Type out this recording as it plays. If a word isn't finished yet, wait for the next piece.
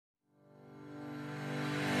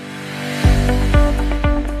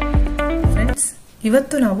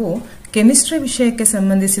ಇವತ್ತು ನಾವು ಕೆಮಿಸ್ಟ್ರಿ ವಿಷಯಕ್ಕೆ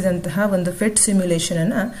ಸಂಬಂಧಿಸಿದಂತಹ ಒಂದು ಫೆಟ್ ಸಿಮ್ಯುಲೇಷನ್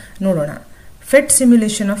ಅನ್ನು ನೋಡೋಣ. ಫೆಟ್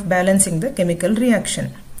simulation of balancing the chemical reaction.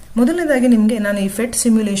 ಮೊದಲನೇದಾಗಿ ನಿಮಗೆ ನಾನು ಈ ಫೆಟ್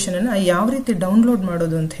ಸಿಮ್ಯುಲೇಷನ್ ಅನ್ನು ಯಾವ ರೀತಿ ಡೌನ್ಲೋಡ್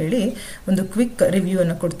ಮಾಡೋದು ಅಂತ ಹೇಳಿ ಒಂದು ಕ್ವಿಕ್ ರಿವ್ಯೂ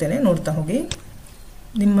ಅನ್ನು ಕೊಡ್ತೇನೆ, ನೋಡ್ತಾ ಹೋಗಿ.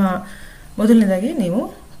 ನಿಮ್ಮ ಮೊದಲನೇದಾಗಿ ನೀವು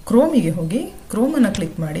ಕ್ರೋಮಿಗೆ ಹೋಗಿ ಕ್ರೋಮ್ ಅನ್ನು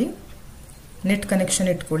ಕ್ಲಿಕ್ ಮಾಡಿ, ನೆಟ್ ಕನೆಕ್ಷನ್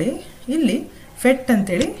ಇಟ್ಕೊಳ್ಳಿ. ಇಲ್ಲಿ ಫೆಟ್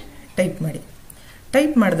ಅಂತೇಳಿ ಟೈಪ್ ಮಾಡಿ.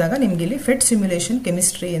 ಟೈಪ್ ಮಾಡಿದಾಗ ನಿಮಗೆ ಇಲ್ಲಿ ಫೆಟ್ ಸಿಮ್ಯುಲೇಷನ್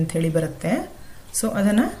ಕೆಮಿಸ್ಟ್ರಿ ಅಂತ ಹೇಳಿ ಬರುತ್ತೆ. ಸೊ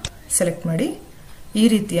ಅದನ್ನು ಸೆಲೆಕ್ಟ್ ಮಾಡಿ. ಈ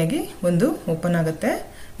ರೀತಿಯಾಗಿ ಒಂದು ಓಪನ್ ಆಗುತ್ತೆ.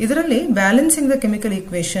 ಇದರಲ್ಲಿ ಬ್ಯಾಲೆನ್ಸಿಂಗ್ ದ ಕೆಮಿಕಲ್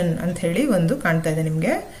ಈಕ್ವೇಷನ್ ಅಂತ ಹೇಳಿ ಒಂದು ಕಾಣ್ತಾ ಇದೆ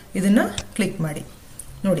ನಿಮಗೆ. ಇದನ್ನ ಕ್ಲಿಕ್ ಮಾಡಿ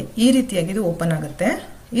ನೋಡಿ, ಈ ರೀತಿಯಾಗಿ ಇದು ಓಪನ್ ಆಗುತ್ತೆ.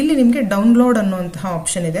 ಇಲ್ಲಿ ನಿಮಗೆ ಡೌನ್ಲೋಡ್ ಅನ್ನುವಂತಹ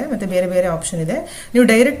ಆಪ್ಷನ್ ಇದೆ, ಮತ್ತೆ ಬೇರೆ ಬೇರೆ ಆಪ್ಷನ್ ಇದೆ. ನೀವು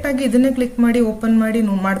ಡೈರೆಕ್ಟ್ ಆಗಿ ಇದನ್ನೇ ಕ್ಲಿಕ್ ಮಾಡಿ ಓಪನ್ ಮಾಡಿ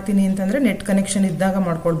ಮಾಡ್ತೀನಿ ಅಂತಂದ್ರೆ ನೆಟ್ ಕನೆಕ್ಷನ್ ಇದ್ದಾಗ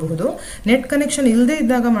ಮಾಡ್ಕೊಳ್ಬಹುದು. ನೆಟ್ ಕನೆಕ್ಷನ್ ಇಲ್ಲದೆ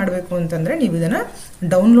ಇದ್ದಾಗ ಮಾಡಬೇಕು ಅಂತಂದ್ರೆ ನೀವು ಇದನ್ನ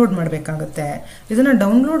ಡೌನ್ಲೋಡ್ ಮಾಡಬೇಕಾಗುತ್ತೆ. ಇದನ್ನ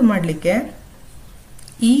ಡೌನ್ಲೋಡ್ ಮಾಡಲಿಕ್ಕೆ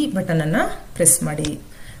ಈ ಬಟನ್ ಅನ್ನ ಪ್ರೆಸ್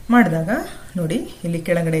ಮಾಡಿದಾಗ ನೋಡಿ, ಇಲ್ಲಿ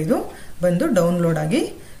ಕೆಳಗಡೆ ಇದು ಬಂದು ಡೌನ್ಲೋಡ್ ಆಗಿ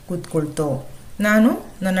ಕೂತ್ಕೊಳ್ತು. ನಾನು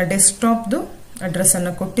ನನ್ನ ಡೆಸ್ಕ್ಟಾಪ್ದು ಅಡ್ರೆಸ್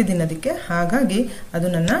ಅನ್ನು ಕೊಟ್ಟಿದ್ದೀನಿ ಅದಕ್ಕೆ, ಹಾಗಾಗಿ ಅದು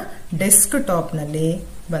ನನ್ನ ಡೆಸ್ಕ್ ಟಾಪ್ ನಲ್ಲಿ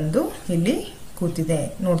ಬಂದು ಇಲ್ಲಿ ಕೂತಿದೆ.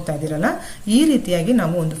 ನೋಡ್ತಾ ಇದ್ದೀರಲ್ಲ, ಈ ರೀತಿಯಾಗಿ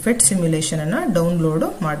ನಾವು ಒಂದು ಫೆಟ್ ಸಿಮ್ಯುಲೇಷನ್ ಅನ್ನ ಡೌನ್ಲೋಡ್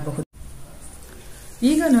ಮಾಡಬಹುದು.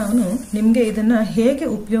 ಈಗ ನಾನು ನಿಮಗೆ ಇದನ್ನ ಹೇಗೆ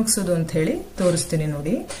ಉಪಯೋಗಿಸೋದು ಅಂತ ಹೇಳಿ ತೋರಿಸ್ತೀನಿ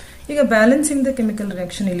ನೋಡಿ. ಈಗ ಬ್ಯಾಲೆನ್ಸಿಂಗ್ ದ ಕೆಮಿಕಲ್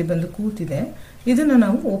ರಿಯಾಕ್ಷನ್ ಇಲ್ಲಿ ಬಂದು ಕೂತಿದೆ. ಇದನ್ನ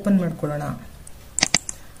ನಾವು ಓಪನ್ ಮಾಡ್ಕೊಳ್ಳೋಣ.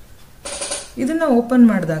 ಇದನ್ನ ಓಪನ್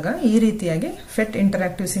ಮಾಡಿದಾಗ ಈ ರೀತಿಯಾಗಿ ಫೆಟ್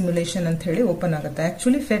ಇಂಟರಾಕ್ಟಿವ್ ಸಿಮ್ಯುಲೇಷನ್ ಅಂತ ಹೇಳಿ ಓಪನ್ ಆಗುತ್ತೆ.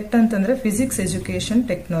 ಆಕ್ಚುಲಿ ಫೆಟ್ ಅಂತಂದ್ರೆ ಫಿಸಿಕ್ಸ್ ಎಜುಕೇಶನ್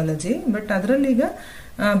ಟೆಕ್ನಾಲಜಿ, ಬಟ್ ಅದರಲ್ಲಿ ಈಗ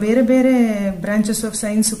ಬೇರೆ ಬೇರೆ ಬ್ರಾಂಚಸ್ ಆಫ್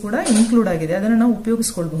ಸೈನ್ಸ್ ಕೂಡ ಇನ್ಕ್ಲೂಡ್ ಆಗಿದೆ. ಅದನ್ನು ನಾವು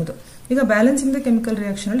ಉಪಯೋಗಿಸ್ಕೊಳ್ಬಹುದು. ಈಗ ಬ್ಯಾಲೆನ್ಸಿಂಗ್ ದ ಕೆಮಿಕಲ್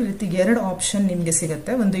ರಿಯಾಕ್ಷನ್ ಅಲ್ಲಿ ರೀತಿ ಎರಡು ಆಪ್ಷನ್ ನಿಮಗೆ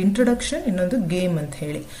ಸಿಗುತ್ತೆ, ಒಂದು ಇಂಟ್ರೊಡಕ್ಷನ್, ಇನ್ನೊಂದು ಗೇಮ್ ಅಂತ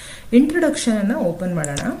ಹೇಳಿ. ಇಂಟ್ರೊಡಕ್ಷನ್ ಅನ್ನ ಓಪನ್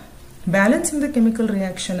ಮಾಡೋಣ. ಬ್ಯಾಲೆನ್ಸಿಂಗ್ ದ ಕೆಮಿಕಲ್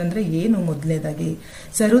ರಿಯಾಕ್ಷನ್ ಅಂದ್ರೆ ಏನು? ಮೊದಲನೇದಾಗಿ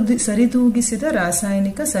ಸರಿದೂಗಿಸಿದ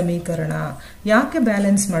ರಾಸಾಯನಿಕ ಸಮೀಕರಣ. ಯಾಕೆ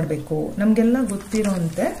ಬ್ಯಾಲೆನ್ಸ್ ಮಾಡಬೇಕು? ನಮ್ಗೆಲ್ಲ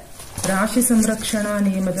ಗೊತ್ತಿರೋಂತೆ ರಾಶಿ ಸಂರಕ್ಷಣಾ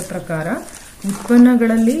ನಿಯಮದ ಪ್ರಕಾರ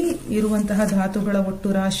ಉತ್ಪನ್ನಗಳಲ್ಲಿ ಇರುವಂತಹ ಧಾತುಗಳ ಒಟ್ಟು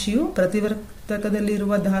ರಾಶಿಯು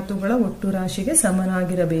ಪ್ರತಿವರ್ತಕದಲ್ಲಿರುವ ಧಾತುಗಳ ಒಟ್ಟು ರಾಶಿಗೆ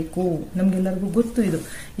ಸಮನಾಗಿರಬೇಕು. ನಮ್ಗೆಲ್ಲರಿಗೂ ಗೊತ್ತು ಇದು,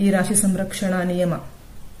 ಈ ರಾಶಿ ಸಂರಕ್ಷಣಾ ನಿಯಮ.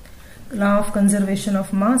 Law of conservation of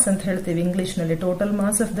mass ಅಂತ ಹೇಳ್ತೀವಿ ಇಂಗ್ಲಿಷ್ ನಲ್ಲಿ. Total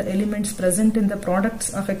mass of the elements present in the products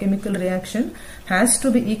of A chemical reaction has to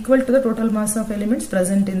B equal to the total mass of elements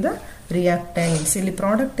present in the reactants. ಇಲ್ಲಿ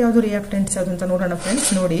product ಯಾವುದು, reactants ಯಾವುದು ಅಂತ ನೋಡೋಣ friends.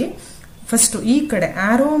 ನೋಡಿ, first ಈ ಕಡೆ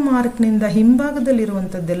arrow mark ನಿಂದ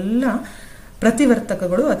ಹಿಂಭಾಗದಲ್ಲಿರುವಂತದ್ದೆಲ್ಲ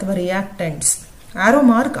ಪ್ರತಿವರ್ತಕಗಳು ಅಥವಾ ರಿಯಾಕ್ಟೆಂಟ್ಸ್. ಆರೋ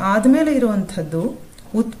ಮಾರ್ಕ್ ಆದ್ಮೇಲೆ ಇರುವಂತಹದ್ದು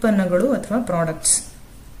ಉತ್ಪನ್ನಗಳು ಅಥವಾ ಪ್ರಾಡಕ್ಟ್ಸ್.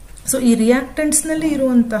 ಸೊ ಈ ರಿಯಾಕ್ಟೆಂಟ್ಸ್ ನಲ್ಲಿ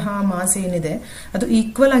ಇರುವಂತಹ ಮಾಸ್ ಏನಿದೆ ಅದು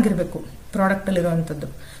ಈಕ್ವಲ್ ಆಗಿರಬೇಕು. ಪ್ರಾಡಕ್ಟ್ ಅಲ್ಲಿ ಇರುವಂತದ್ದು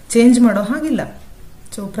ಚೇಂಜ್ ಮಾಡೋ ಹಾಗಿಲ್ಲ.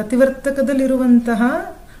 ಸೊ ಪ್ರತಿವರ್ತಕದಲ್ಲಿರುವಂತಹ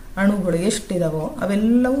ಅಣುಗಳು ಎಷ್ಟಿದಾವೋ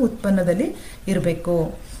ಅವೆಲ್ಲವೂ ಉತ್ಪನ್ನದಲ್ಲಿ ಇರಬೇಕು.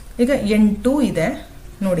 ಈಗ N2 ಇದೆ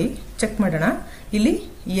ನೋಡಿ, ಚೆಕ್ ಮಾಡೋಣ. ಇಲ್ಲಿ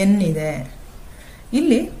N ಇದೆ,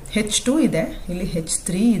 ಇಲ್ಲಿ H2 ಇದೆ, ಇಲ್ಲಿ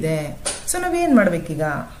H3 ಇದೆ. ಸೊ ನಾವೇನ್ ಮಾಡ್ಬೇಕೀಗ?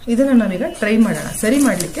 ಇದನ್ನ ನಾವೀಗ ಟ್ರೈ ಮಾಡೋಣ, ಸರಿ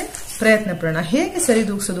ಮಾಡ್ಲಿಕ್ಕೆ ಪ್ರಯತ್ನ ಪಡೋಣ. ಹೇಗೆ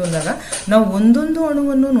ಸರಿದೂಗಿಸೋದು ಅಂದಾಗ ನಾವು ಒಂದೊಂದು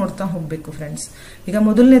ಅಣುವನ್ನು ನೋಡ್ತಾ ಹೋಗ್ಬೇಕು ಫ್ರೆಂಡ್ಸ್. ಈಗ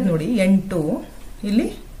ಮೊದಲನೇದು ನೋಡಿ, N2, ಇಲ್ಲಿ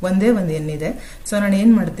ಒಂದೇ ಒಂದು N ಇದೆ. ಸೊ ನಾನು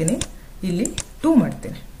ಏನ್ ಮಾಡ್ತೀನಿ, ಇಲ್ಲಿ 2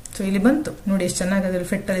 ಮಾಡ್ತೀನಿ. ಸೊ ಇಲ್ಲಿ ಬಂತು ನೋಡಿ, ಎಷ್ಟು ಚೆನ್ನಾಗಿ ಅದ್ರಲ್ಲಿ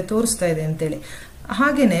ಫೆಟ್ ಅಲ್ಲಿ ತೋರಿಸ್ತಾ ಇದೆ ಅಂತೇಳಿ.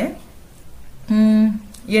 ಹಾಗೇನೆ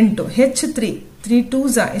N2, H3, 3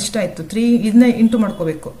 2s ಎಷ್ಟಾಯ್ತು? 3 ಇದನ್ನ ಇಂಟು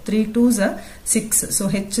ಮಾಡ್ಕೋಬೇಕು. 3 2s 6. ಸೊ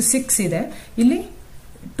H6 ಇದೆ, ಇಲ್ಲಿ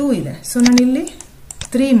 2 ಇದೆ. ಸೊ ನಾನು ಇಲ್ಲಿ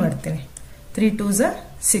 3 ಮಾಡ್ತೀನಿ. 3 2s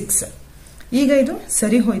 6. ಈಗ ಇದು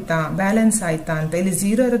ಸರಿ ಹೋಯ್ತಾ, ಬ್ಯಾಲೆನ್ಸ್ ಆಯ್ತಾ ಅಂತ. ಇಲ್ಲಿ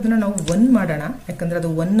 0 ಇರೋದನ್ನ ನಾವು 1 ಮಾಡೋಣ, ಯಾಕಂದ್ರೆ ಅದು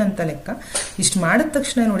 1 ಅಂತ ಲೆಕ್ಕ. ಇಷ್ಟು ಮಾಡಿದ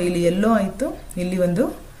ತಕ್ಷಣ ನೋಡಿ, ಇಲ್ಲಿ ಎಲ್ಲೋ ಆಯ್ತು, ಇಲ್ಲಿ ಒಂದು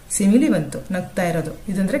ಸಿಮಿಲಿ ಬಂತು ನಗ್ತಾ ಇರೋದು.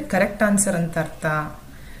 ಇದಂದ್ರೆ ಕರೆಕ್ಟ್ ಆನ್ಸರ್ ಅಂತ ಅರ್ಥ.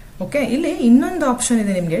 ಓಕೆ, ಇಲ್ಲಿ ಇನ್ನೊಂದು ಆಪ್ಷನ್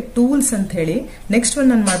ಇದೆ ನಿಮಗೆ, ಟೂಲ್ಸ್ ಅಂತ ಹೇಳಿ. ನೆಕ್ಸ್ಟ್ ಒನ್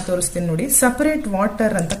ನಾನು ಮಾಡಿ ತೋರಿಸ್ತೀನಿ ನೋಡಿ. ಸಪರೇಟ್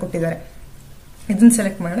ವಾಟರ್ ಅಂತ ಕೊಟ್ಟಿದ್ದಾರೆ, ಇದನ್ನ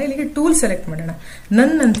ಸೆಲೆಕ್ಟ್ ಮಾಡೋಣ. ಇಲ್ಲಿಗೆ ಟೂಲ್ ಸೆಲೆಕ್ಟ್ ಮಾಡೋಣ.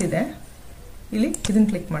 ನನ್ ಅಂತಿದೆ, ಇಲ್ಲಿ ಇದನ್ನ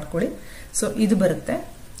ಕ್ಲಿಕ್ ಮಾಡ್ಕೊಳ್ಳಿ. ಸೊ ಇದು ಬರುತ್ತೆ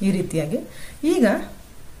ಈ ರೀತಿಯಾಗಿ. ಈಗ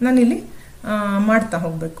ನಾನಿಲ್ಲಿ ಮಾಡ್ತಾ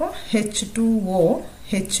ಹೋಗ್ಬೇಕು. H2O,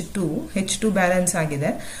 H2 ಬ್ಯಾಲೆನ್ಸ್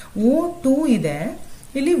ಆಗಿದೆ. O2 ಇದೆ,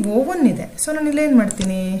 ಇಲ್ಲಿ O1 ಇದೆ. ಸೊ ನಾನು ಇಲ್ಲಿ ಏನ್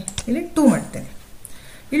ಮಾಡ್ತೀನಿ, ಇಲ್ಲಿ 2 ಮಾಡ್ತೇನೆ.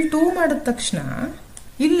 ಇಲ್ಲಿ 2 ಮಾಡಿದ ತಕ್ಷಣ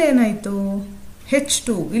ಇಲ್ಲೇನಾಯ್ತು,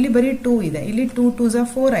 H2 ಇಲ್ಲಿ ಬರೀ 2 ಇದೆ, ಇಲ್ಲಿ 2 2s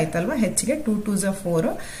 4 ಆಯ್ತಲ್ವಾ. Hಗೆ 2 2s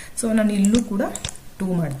 4. ಸೊ ನಾನು ಇಲ್ಲೂ ಕೂಡ 2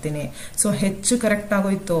 ಮಾಡ್ತೀನಿ. ಸೊ H ಕರೆಕ್ಟ್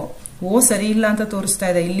ಆಗೋಯ್ತು. O ಸರಿ ಇಲ್ಲ ಅಂತ ತೋರಿಸ್ತಾ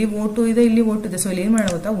ಇದೆ. ಇಲ್ಲಿ O2 ಇದೆ, ಇಲ್ಲಿ O2 ಇದೆ. ಸೊ ಇಲ್ಲಿ ಏನ್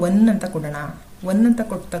ಮಾಡೋತ್ತಾ, 1 ಅಂತ ಕೊಡೋಣ. 1 ಅಂತ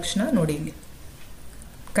ಕೊಟ್ಟ ತಕ್ಷಣ ನೋಡಿ, ಇಲ್ಲಿ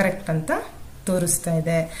ಕರೆಕ್ಟ್ ಅಂತ ತೋರಿಸ್ತಾ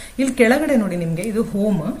ಇದೆ. ಇಲ್ಲಿ ಕೆಳಗಡೆ ನೋಡಿ ನಿಮ್ಗೆ, ಇದು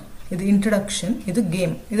ಹೋಮ್, ಇದು ಇಂಟ್ರೊಡಕ್ಷನ್, ಇದು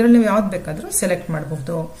ಗೇಮ್. ಇದರಲ್ಲಿ ನೀವು ಯಾವ್ದು ಬೇಕಾದ್ರೂ ಸೆಲೆಕ್ಟ್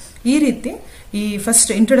ಮಾಡಬಹುದು. ಈ ರೀತಿ ಈ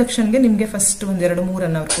ಫಸ್ಟ್ ಇಂಟ್ರೊಡಕ್ಷನ್ಗೆ ನಿಮಗೆ ಫಸ್ಟ್ ಒಂದ್ 2 3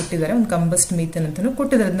 ಅನ್ನು ಅವ್ರು ಕೊಟ್ಟಿದ್ದಾರೆ. ಒಂದು ಕಂಬಸ್ಟ್ ಮೀಥೇನ್ ಅಂತಾನು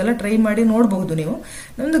ಕೊಟ್ಟಿದ್ದಾರೆ. ಅದನ್ನೆಲ್ಲ ಟ್ರೈ ಮಾಡಿ ನೋಡಬಹುದು ನೀವು.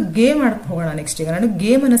 ಒಂದು ಗೇಮ್ ಆಡಕ್ ಹೋಗೋಣ ನೆಕ್ಸ್ಟ್. ಈಗ ನಾನು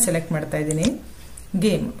ಗೇಮ್ ಅನ್ನ ಸೆಲೆಕ್ಟ್ ಮಾಡ್ತಾ ಇದ್ದೀನಿ.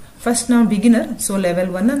 ಗೇಮ್. ಫಸ್ಟ್ ನಾವು ಬಿಗಿನರ್, ಸೊ ಲೆವೆಲ್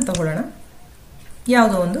 1 ಅಂತ ತಗೊಳ್ಳೋಣ.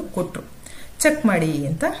 ಯಾವುದೋ ಒಂದು ಕೊಟ್ಟರು, ಚೆಕ್ ಮಾಡಿ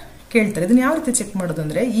ಅಂತ ಕೇಳ್ತಾರೆ. ಇದನ್ನ ಯಾವ ರೀತಿ ಚೆಕ್ ಮಾಡೋದು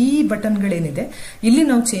ಅಂದರೆ, ಈ ಬಟನ್ಗಳೇನಿದೆ ಇಲ್ಲಿ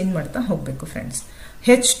ನಾವು ಚೇಂಜ್ ಮಾಡ್ತಾ ಹೋಗಬೇಕು ಫ್ರೆಂಡ್ಸ್.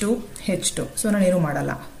 H2, ಸೊ ನಾನೇನು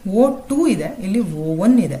ಮಾಡಲ್ಲ. O2 ಇದೆ, ಇಲ್ಲಿ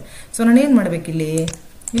O1 ಇದೆ. ಸೊ ನಾನೇನು ಮಾಡಬೇಕು, ಇಲ್ಲಿ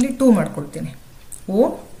 2 ಮಾಡ್ಕೊಳ್ತೀನಿ.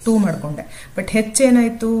 O2 ಮಾಡ್ಕೊಂಡೆ. ಬಟ್ H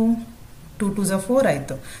ಏನಾಯಿತು, 2 2s 4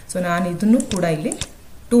 ಆಯಿತು. ಸೊ ನಾನು ಇದನ್ನು ಕೂಡ ಇಲ್ಲಿ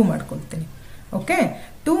 2 ಮಾಡ್ಕೊಳ್ತೀನಿ. ಓಕೆ,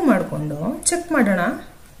 2 ಮಾಡಿಕೊಂಡು ಚೆಕ್ ಮಾಡೋಣ.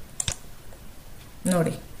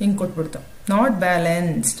 ನೋಡಿ ಹಿಂಗೆ ಕೊಟ್ಬಿಡ್ತು, ನಾಟ್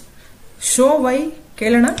ಬ್ಯಾಲೆನ್ಸ್ಡ್. ಶೋ ವೈ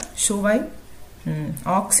ಕೇಳೋಣ, ಶೋ ವೈ.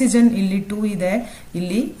 ಆಕ್ಸಿಜನ್ ಇಲ್ಲಿ 2 ಇದೆ,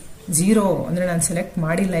 ಇಲ್ಲಿ 0 ಅಂದರೆ ನಾನು ಸೆಲೆಕ್ಟ್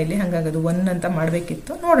ಮಾಡಿಲ್ಲ ಇಲ್ಲಿ, ಹಾಗಾಗಿ ಅದು 1 ಅಂತ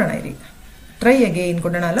ಮಾಡಬೇಕಿತ್ತು. ನೋಡೋಣ ಇಲ್ಲಿ, ಟ್ರೈ ಅಗೇನ್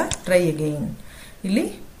ಕೊಡೋಣ ಅಲ್ಲ, ಟ್ರೈ ಅಗೇನ್. ಇಲ್ಲಿ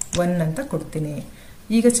 1 ಅಂತ ಕೊಡ್ತೀನಿ.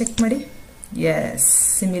 ಈಗ ಚೆಕ್ ಮಾಡಿ, ಎಸ್,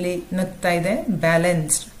 ಸಿಮಿಲಿ ನಗ್ತಾ ಇದೆ,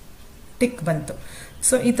 ಬ್ಯಾಲೆನ್ಸ್ಡ್, ಟಿಕ್ ಬಂತು.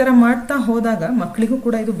 ಸೊ ಈ ಥರ ಮಾಡ್ತಾ ಹೋದಾಗ ಮಕ್ಕಳಿಗೂ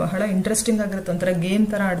ಕೂಡ ಇದು ಬಹಳ ಇಂಟ್ರೆಸ್ಟಿಂಗ್ ಆಗಿರುತ್ತೆ. ಒಂಥರ ಗೇಮ್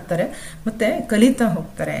ಥರ ಆಡ್ತಾರೆ ಮತ್ತೆ ಕಲಿತಾ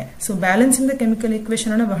ಹೋಗ್ತಾರೆ. So balancing the chemical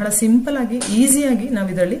equation ಅನ್ನು ಬಹಳ ಸಿಂಪಲ್ ಆಗಿ ಈಸಿಯಾಗಿ ನಾವು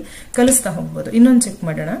ಇದರಲ್ಲಿ ಕಲಿಸ್ತಾ ಹೋಗ್ಬೋದು. ಇನ್ನೊಂದು ಚೆಕ್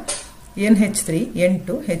ಮಾಡೋಣ. NH3,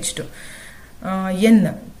 N2, H2,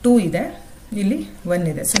 N2 ಇದೆ, ಇಲ್ಲಿ 1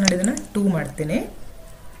 ಇದೆ. ಸೊ ನಾನು ಇದನ್ನು 2 ಮಾಡ್ತೀನಿ.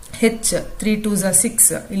 H 3 2s 6,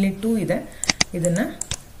 ಇಲ್ಲಿ 2 ಇದೆ, ಇದನ್ನು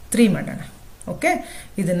 3 ಮಾಡೋಣ. ಓಕೆ,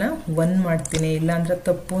 ಇದನ್ನು 1 ಮಾಡ್ತೀನಿ. ಇಲ್ಲಾಂದ್ರೆ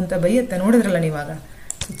ತಪ್ಪು ಅಂತ ಬೈಯುತ್ತೆ, ನೋಡಿದ್ರಲ್ಲ ನೀವಾಗ.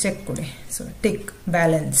 ಚೆಕ್ ಕೊಡಿ. So tick,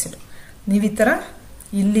 balanced. ನೀವು ಈ ಥರ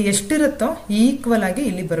ಇಲ್ಲಿ ಎಷ್ಟಿರುತ್ತೋ ಈಕ್ವಲ್ ಆಗಿ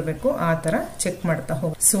ಇಲ್ಲಿ ಬರಬೇಕು, ಆ ಥರ ಚೆಕ್ ಮಾಡ್ತಾ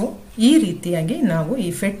ಹೋಗಿ. ಸೊ ಈ ರೀತಿಯಾಗಿ ನಾವು ಈ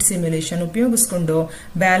ಫೆಟ್ ಸಿಮ್ಯುಲೇಷನ್ ಉಪಯೋಗಿಸ್ಕೊಂಡು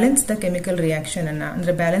ಬ್ಯಾಲೆನ್ಸ್ ದ ಕೆಮಿಕಲ್ ರಿಯಾಕ್ಷನ್ ಅನ್ನ,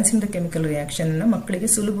 ಅಂದ್ರೆ ಬ್ಯಾಲೆನ್ಸಿಂಗ್ ದ ಕೆಮಿಕಲ್ ರಿಯಾಕ್ಷನ್ ಅನ್ನ ಮಕ್ಕಳಿಗೆ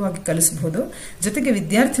ಸುಲಭವಾಗಿ ಕಲಿಸಬಹುದು. ಜೊತೆಗೆ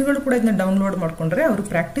ವಿದ್ಯಾರ್ಥಿಗಳು ಕೂಡ ಇದನ್ನ ಡೌನ್ಲೋಡ್ ಮಾಡ್ಕೊಂಡ್ರೆ ಅವರು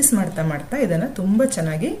ಪ್ರಾಕ್ಟೀಸ್ ಮಾಡ್ತಾ ಮಾಡ್ತಾ ಇದನ್ನ ತುಂಬಾ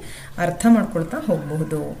ಚೆನ್ನಾಗಿ ಅರ್ಥ ಮಾಡ್ಕೊಳ್ತಾ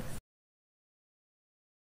ಹೋಗಬಹುದು.